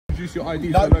produce your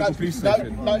ID to a local police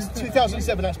station? No, it's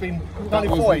 2007 that's been null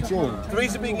and void. The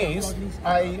reason being is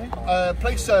a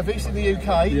police service in the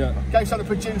UK gave someone a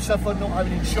producer for not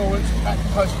having insurance. That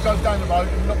person drove down the road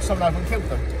and knocked someone over and killed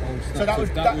them. So that was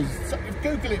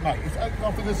Google it, mate. I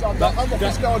think there's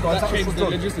unofficial guidelines. That changed the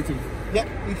legislative. Yeah,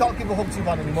 you can't give a Hogty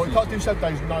one anymore. You can't do 7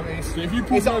 days notice. So if you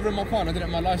pulled me over in my car and I didn't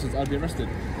have my licence, I'd be arrested?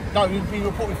 No, you'd be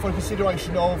reported for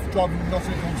consideration of driving not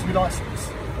according to your licence.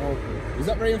 Okay. Is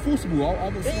that very enforceable?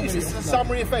 It is. It's a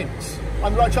summary offence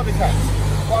under road traffic acts.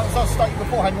 As I stated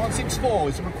beforehand, 164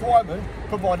 is a requirement to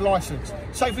provide a licence.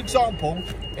 Say, for example,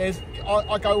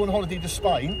 I go on holiday to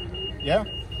Spain, yeah?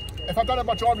 If I don't have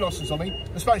my driving licence on me,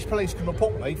 the Spanish police can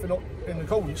report me for not in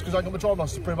accordance because I ain't got my driving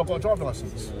licence to prove I've got a driving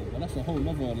licence. Well, that's a whole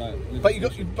other like.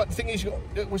 But the thing is,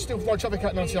 we're still Road Traffic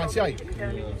Act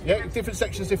 1998. Yeah, different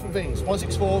sections, different things.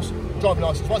 164's driving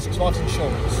licence, 165's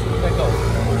insurance. They're gone.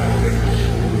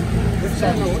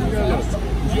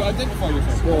 Did you identify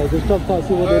yourself? Yeah, just jump out,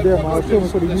 see what they're doing, man. I'll show them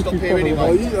for the YouTube channel.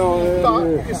 But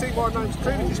you can see my name's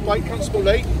clearly displayed, Constable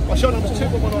Lee. My show number's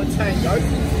 211 Tango.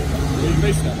 Where you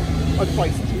based at? I'm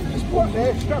based right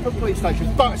there, Stratford Police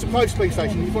Station, but it's a post police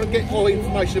station. If you want to get more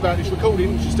information about this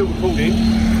recording, which is still recording,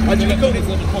 and you recording.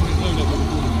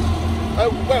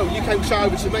 Well, you came straight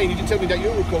over to me and you didn't tell me that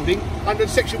you're recording. Under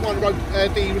Section 1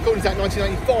 the Recordings Act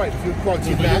 1985, if you're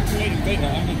quoting that.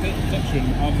 Under data protection,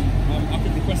 I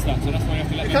could request that, so that's why you have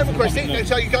to let me know. You can request it,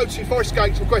 so you go to Forest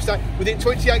Gate to request that within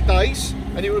 28 days,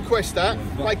 and you request that.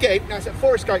 But again, that's at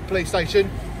Forest Gate Police Station,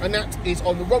 and that is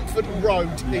on the Romford Road,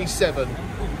 E7.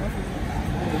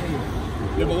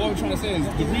 Yeah, but what I'm trying to say is,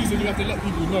 the reason you have to let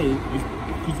people know is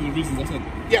because of the reasons I said.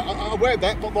 Yeah, I'm aware of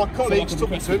that, but my colleagues took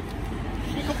me to... You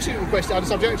can see the request, I had a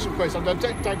subjection request, I don't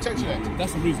text it.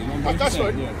 That's the reason. That's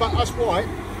right, yeah. But that's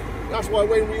why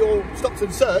when we all stopped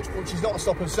and searched, which is not a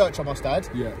stop and search, I must add,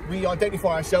 we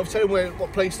identify ourselves, tell them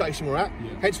what police station we're at,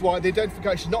 hence why the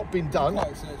identification's not been done. No.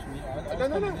 I've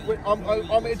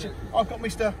got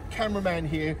Mr. Cameraman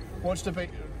here, wants to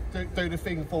do the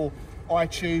thing for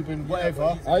iTube and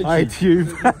whatever.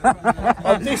 iTube.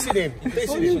 I'm dissing him.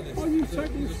 Are you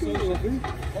taking the school of him?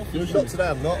 Not today,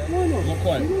 I'm not. Why not? Not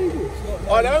quite.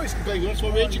 I know it's illegal, that's why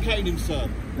we're educating him, sir.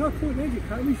 No point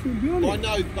educating, we shouldn't be on it. I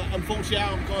know, but unfortunately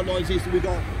our guidelines is that we've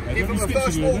got... Even the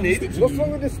first warning... What's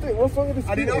wrong with this thing? What's wrong with this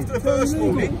thing? And then after the first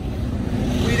warning,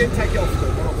 we didn't take it off.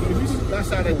 That's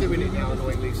how they're doing it now,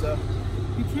 annoyingly, sir.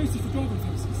 You closed it for driving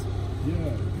offences.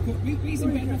 Yeah.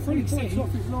 Reason being, I've already said,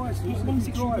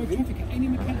 160 road traffic, any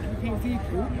mechanical repair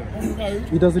vehicle on the road.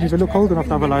 He doesn't even look old enough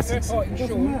to have a licence.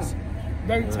 Insurance,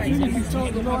 road tax, you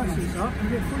start the licence up and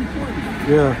get 3 points.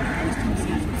 Yeah.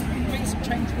 Please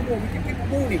change the law, we give people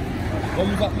warning. When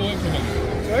was that law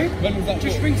implemented? Sorry? When was that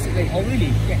Just law? recently. Oh,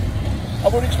 really? Yeah.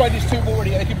 I've already explained this to him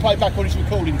already, and he can play back on his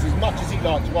recordings as much as he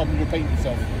likes rather than repeat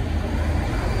himself.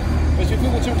 Because if we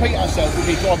want to repeat ourselves, we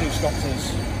need driving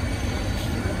instructors.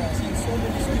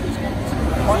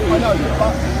 I know,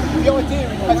 but the idea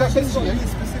is, as I said to you,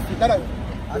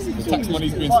 The tax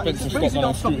money's being spent to stop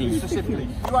my scooters. Specifically,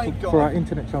 you ain't got For our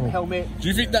internet channel. helmet. Do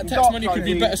you think that tax money could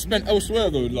be better spent elsewhere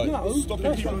though? Like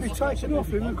stopping people be taken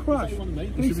off in a crash.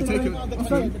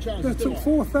 They took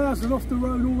 4,000 off the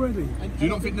road already. Do you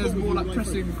not think there's more like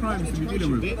pressing crimes to be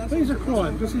dealing with? These are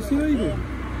crime because it's illegal.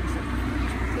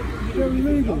 They're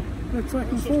illegal. They've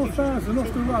taken 4,000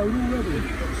 off the road already.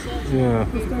 Yeah.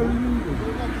 Because they're illegal.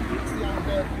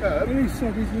 And he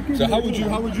said he's so how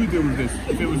would you deal with this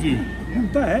if it was you?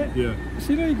 That? Yeah. It's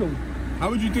illegal. How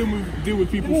would you deal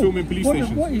with people filming police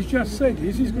stations? What he's just said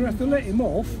is he's going to have to let him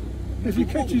off. If he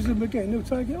catches them again, he'll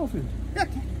take it off him.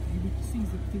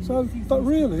 So, but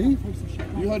really...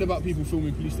 You heard about people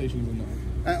filming police stations and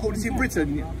that? Audits in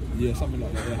Britain? Yeah, something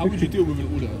like that. Yeah. How would you deal with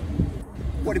an audit?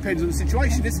 Well, it depends on the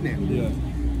situation, isn't it? Yeah.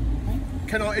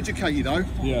 Can I educate you though?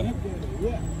 Yeah.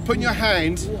 Putting your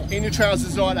hand in your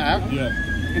trousers like that, yeah.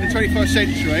 in the 21st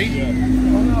century,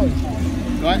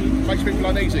 right, makes people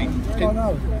uneasy. I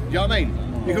know. You know what I mean?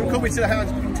 You can call me to the house.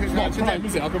 It's not a crime,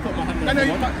 is it? I can put my hand on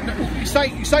No,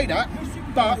 you say that,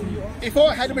 but if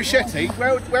I had a machete,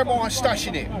 where am I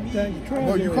stashing it?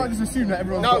 Well, you can't just assume that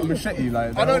everyone's got a machete.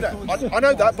 Like, I know that. I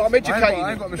know that, but I'm educating you.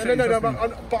 I ain't got a machete. No,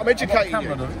 but I'm educating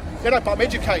you. No, but I'm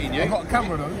educating you. I've got a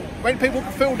camera though. When people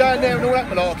can feel down there and all that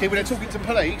malarkey when they're talking to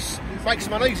police, makes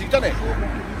them uneasy, doesn't it?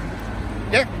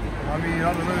 Yeah? I mean,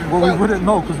 I don't know. Well, we wouldn't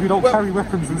know because we don't carry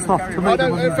weapons and stuff to make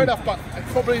them. I know, fair enough, but the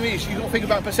problem is you've got to think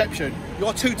about perception.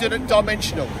 You're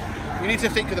two-dimensional. You need to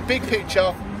think of the big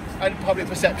picture and public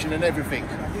perception and everything.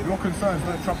 Your concerns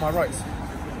don't trump my rights.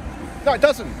 No, it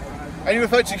doesn't. And you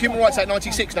referred to Human Rights Act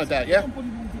 96, no doubt, yeah?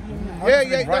 Yeah,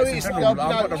 yeah, no, rights it in is. general, No, I've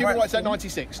got the human rights- rights at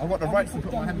 96. I've got the right to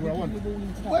put my hand where I want.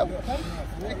 Well,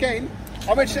 again,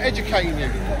 I'm just educating you.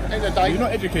 End of the day. You're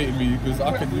not educating me because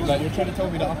I can do like you're trying to tell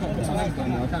me that I can't put my hands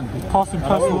down and I can.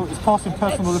 It's passing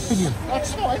personal opinion.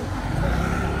 That's fine.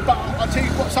 But I'll tell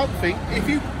you what, something, if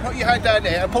you put your hand down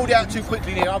there and pulled it out too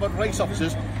quickly near other police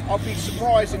officers, I'd be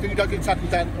surprised if you don't get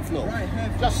tackled down to the floor.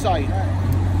 Just saying.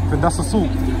 Then that's assault.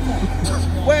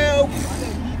 Well,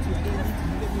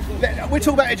 we're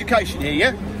talking about education here,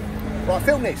 yeah? Right,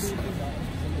 film this.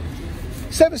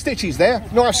 7 stitches there,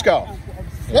 knife scar.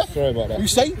 Yeah? Sorry about that. You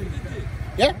see?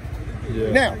 Yeah?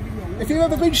 Yeah. Now, if you've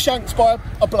ever been shanked by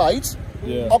a blade,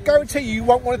 Yeah. I'll guarantee you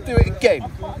won't want to do it again.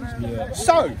 Yeah.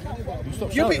 So, You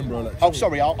stop you'll be... shouting, bro. Like, Oh,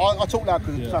 sorry, I talk loud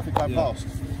because the traffic going past.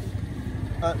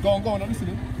 Go on, I'm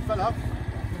listening. Fella.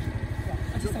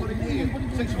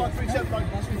 6137, mate.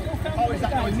 Oh, is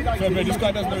that 1980? Fair play, this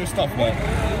guy does know his stuff, man.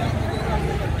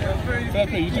 Fair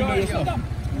play, you do know your stuff.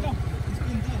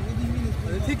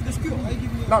 Take the skill. I give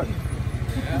you. No.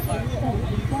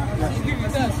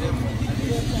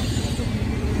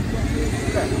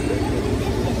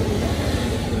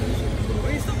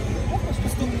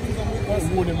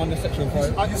 Warn him under section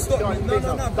 5. No,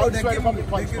 don't swear in a public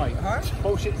place, mate.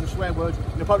 Bullshit is a swear word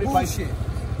in a public place.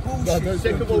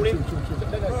 Second warning.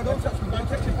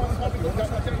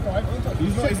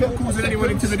 He's not causing anyone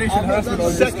intimidation, harassment.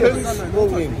 Second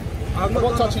warning. I'm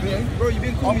not touching you. Bro, you've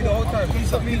been calling me the whole time.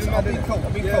 Please I'm being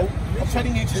cool. I'm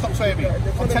telling you to stop swearing.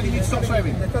 I'm telling you to stop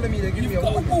swearing. They're telling me they're giving me a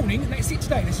Got a warning. warning, and that's it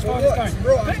today. This is far as going.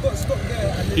 Bro, I've got to stop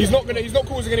there. And He's not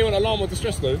causing anyone alarm or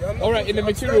distress though. Alright, in a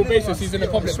material basis, he's in a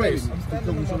public place.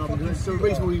 So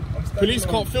reasonably. Police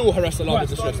can't feel harassed, alarm or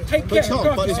distress. Take But care. it's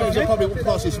not, but it's a public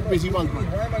place, it's a busy road, mate.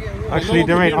 why am I getting warned? Actually,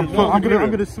 there ain't. I'm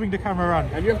gonna swing the camera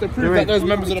around. And you have to prove that those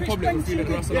members of the public will feel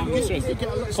harassed, alarm or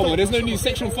distress. Come on, there's no need.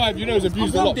 Section 5, you know, is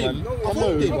abused a lot, man. I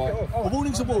warned him. A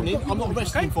warning's a warning. I'm not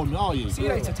arresting him for it, are you? See you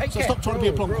later. Take So care. stop trying to be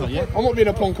a plonker, yeah? I'm not being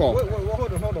a plonker. Hold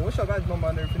on. What's your badge number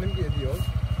and everything? Let me get a deal.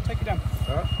 Take it down.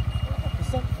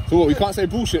 So what, we can't say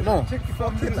bullshit now?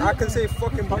 I can say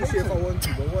fucking bullshit if I want to,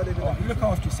 but what are they doing? Look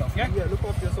after yourself, yeah? Yeah, look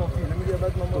after yourself, too. Let me get a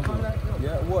badge number.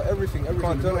 Yeah, what? Everything. You're Turn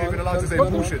not even around, allowed to say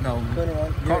turn bullshit now. Turn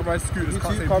around. Can't ride scooters,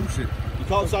 can't say bullshit. You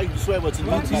can't say swear words in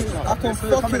the I can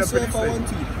fucking swear if I want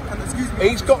to. And excuse me.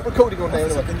 He's got recording on there.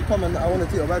 Officer, can you come and I want to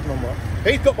take your badge number?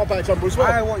 He's got my badge number as well.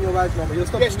 I want your badge number. You're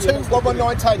stopping Yes, me.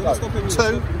 2119 Tango. You're stopping me.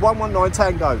 2119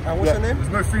 Tango. And what's your name? There's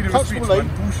no freedom of speech, Constable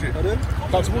man. Bullshit. Pardon?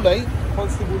 Constable Lee.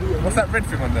 Constable Lee. What's that red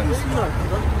thing on there?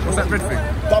 What's that red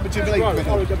thing? Double Jubilee.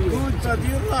 Good, but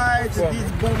you like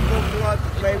this bomb what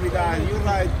play with that. You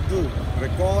like do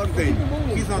recording.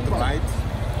 He's not right.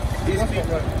 These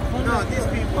people, no, these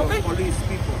people, police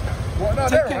people. What? No, Take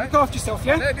they're care. right. Look after yourself,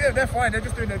 yeah? They're fine, they're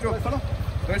just doing their job.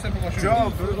 Don't step on my shoes.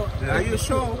 Job. Yeah. Are you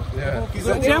sure? Yeah.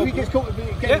 If he gets caught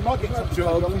again, he might get some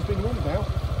job. He's been warned about.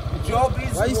 Job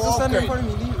is Why are you still standing in walking.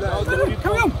 front of me? Leave that. No,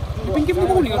 carry on. You've been given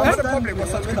a warning, Why okay? the public got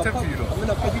such contempt for you, though? I'm in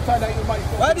a Have you found out your mate?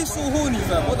 Why are they so horny,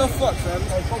 fam? What the fuck, fam?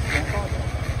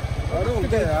 I don't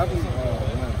get it. I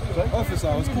haven't. Officer,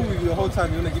 I was cool with you the whole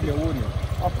time. You wanna give me a warning?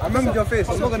 I remember your face.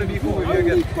 I'm not gonna be cool with you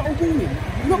again. You've got a warning.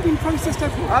 You've not been processed,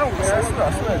 have you? I don't care.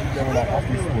 I swear they were like,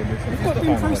 after you sworn this. You've not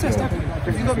been processed, have you?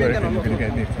 If you got me again, I'm not going to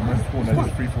get nicked. I'm going to sworn that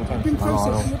just 3-4 You've times. been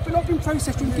processed. You've not been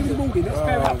processed. You've been given a warning. That's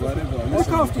fair enough. Look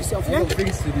after yourself, yeah? I've got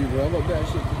things to do, bro. I've got better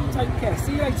shit to do. Take care.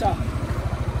 See you later.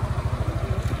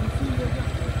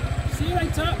 See you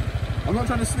later. I'm not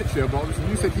trying to snitch here, but obviously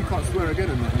you said he can't swear again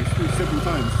and that. He swore several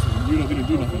times. You're not going to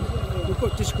do nothing. We've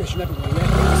got discretion, haven't we? Yeah?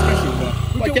 Discretion,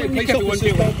 but Like, don't police want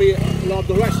officers can't be allowed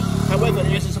to arrest. However,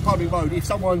 yes, it's a public road. If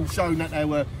someone's shown that they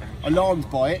were alarmed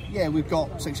by it, yeah, we've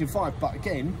got Section 5. But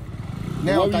again,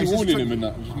 why were nowadays... you warning him in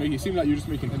that? Just make it seem like you're just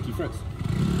making empty threats.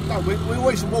 No, we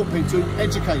always warn people to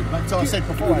educate. That's what I said Do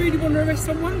before. you really want to arrest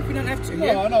someone? We don't have to,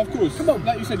 yeah? No, of course. Come on.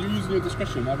 Like you said, you're using your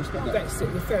discretion. I respect that. That's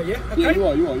it. We're fair, yeah? Okay? Yeah, you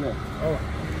are. All right.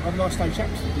 Have a nice day,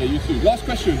 chaps. Yeah, you too. Last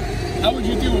question. How would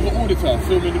you deal with an auditor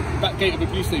filming the back gate of a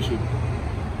police station?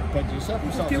 Depends on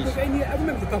your Deal with circumstances. any... I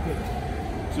remember the public.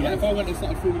 So like, if I went and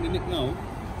started filming the nick now,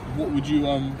 what would you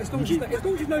As long as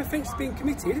there's no offence being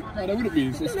committed, No, there wouldn't be.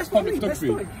 It's no, that's public fine, that's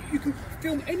photography. fine. You can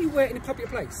film anywhere in a public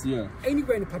place. Yeah.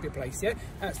 Anywhere in a public place, yeah?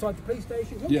 Outside the police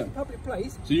station, as long as Yeah. it's a public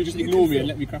place. So you just can ignore me film. and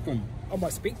let me crack on I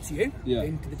might speak to you Yeah. at the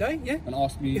end of the day, yeah? and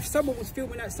ask me. If someone was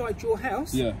filming outside your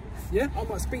house, Yeah. yeah, I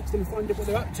might speak to them and find out what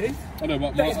they're up to. I know,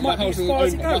 but That is my might be house as isn't far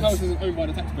as owned. it My goes. house isn't owned by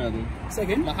the taxpayer, though.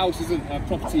 Second. My house isn't a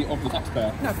property of the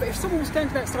taxpayer. No, but if someone was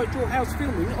standing outside your house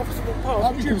filming, the officer will pass.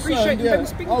 I'd Would be you appreciate concerned, them yeah.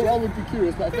 speaking I to you? would be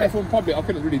curious, but if they're from public, I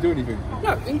couldn't really do anything.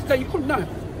 No, in the day you couldn't know.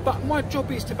 But my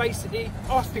job is to basically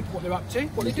ask people what they're up to,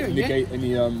 what they're doing. Negate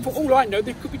any. For all I know,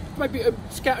 they could be maybe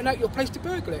scouting out your place to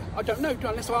burgle it. I don't know,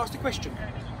 unless I ask the question.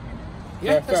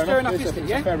 Yeah, that's fair enough, isn't it?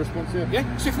 Yeah. Fair response.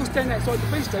 Yeah. So if you're standing outside the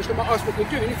police station, I might ask what you're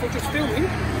doing. If you're just filming,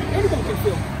 anyone can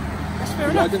film. That's fair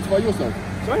enough. You identify yourself.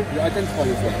 Sorry? You identify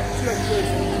yourself.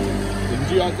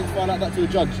 Would you identify like that to a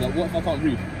judge? Like, what if I can't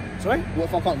read? Sorry? What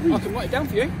if I can't read? I can write it down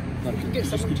for you. No, You can get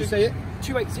someone could to you say it?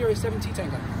 28070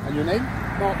 Tango. And your name?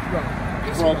 Mark Rowe.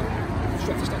 From?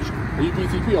 Stratford Station. Are you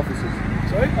BTP officers?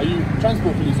 Sorry? Are you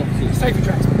transport police officers? Safety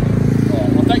transport.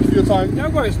 Alright, well thank you for your time. No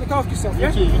worries, look after yourself,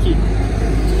 yeah? You too.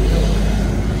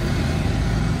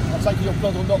 I'm taking your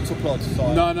plod or not to plod,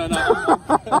 sorry. No.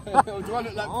 Do I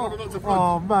look like plod or not to plod?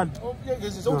 Oh man. Oh, yeah,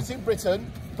 because it's always in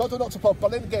Britain, plod or not to plod,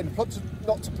 but then again, plod to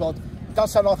not to plod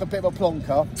does sound like a bit of a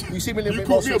plonker. You seem a little bit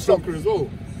more... You called me a plonker as well.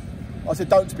 I said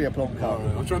don't be a plonker. Oh,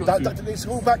 I'm trying not to. It's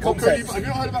all about context. Have you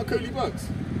not heard about Koleeberks?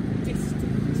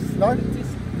 No?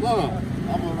 No.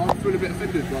 I'm feeling a bit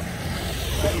offended, but...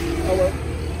 Oh, well,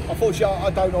 unfortunately, I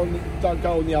don't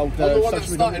go on the old... I'm the one that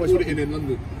social started media. auditing in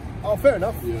London. Oh, fair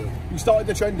enough. Yeah. You started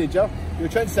the trend, did you? You're a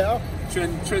trendsetter?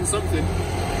 Trend something.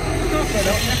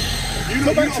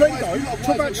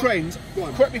 Talk about trends.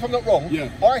 Correct me if I'm not wrong. Yeah.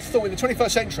 I thought in the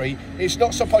 21st century, it's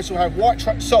not supposed to have white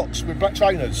socks with black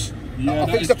trainers. Yeah, I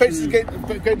think it's offensive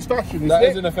against fashion. That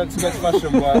is an offence against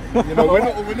fashion, but you know we're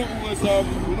not all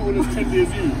as trendy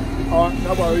as you. Alright,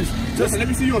 no worries. Listen, let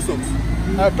me see your socks.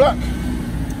 Black.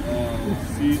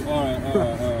 See, alright.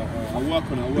 I'll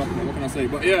work on it. What can I say?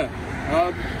 But yeah,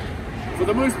 for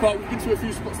the most part, we've been to a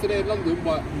few spots today in London,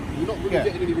 but we're not really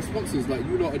getting any responses. Like,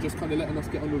 you lot are just kind of letting us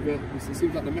get on with it. It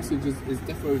seems like the message is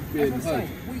definitely being heard.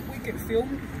 We get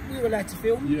filmed, we're allowed to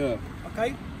film. Yeah.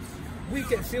 Okay? We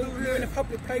get filmed, we're in a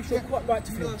public place, you're quite right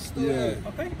to film. Yeah.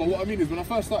 Okay? But what I mean is, when I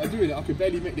first started doing it, I could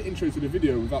barely make the intro to the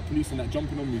video without police and that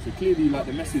jumping on me. So clearly, like,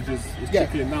 the message is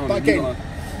trickling down. But again,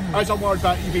 as I'm worried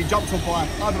about you being jumped on by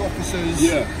other officers,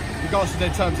 in regards to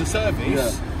their terms of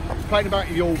service, complaining about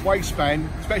your waistband,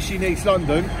 especially in East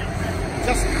London,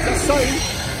 just saying.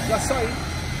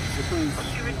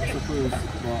 Suppose,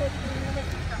 but...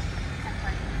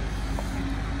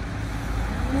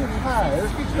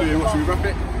 What, should we wrap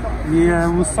it? Yeah,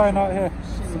 we'll sign out here.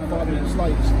 5 minutes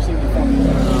late,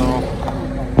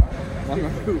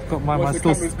 Got my man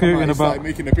still scooting about.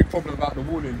 Making a big problem about the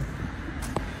warning.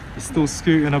 He's still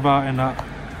scooting about in that.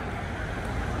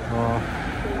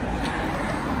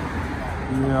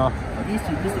 Yeah. These two,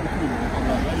 Mr. McCool.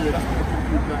 Anyway, that's what the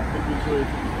conclude that. Hope you enjoyed.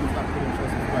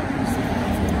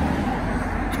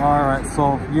 Alright, so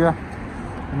yeah.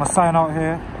 I'm gonna sign out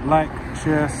here. Like,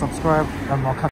 share, subscribe, and I'll catch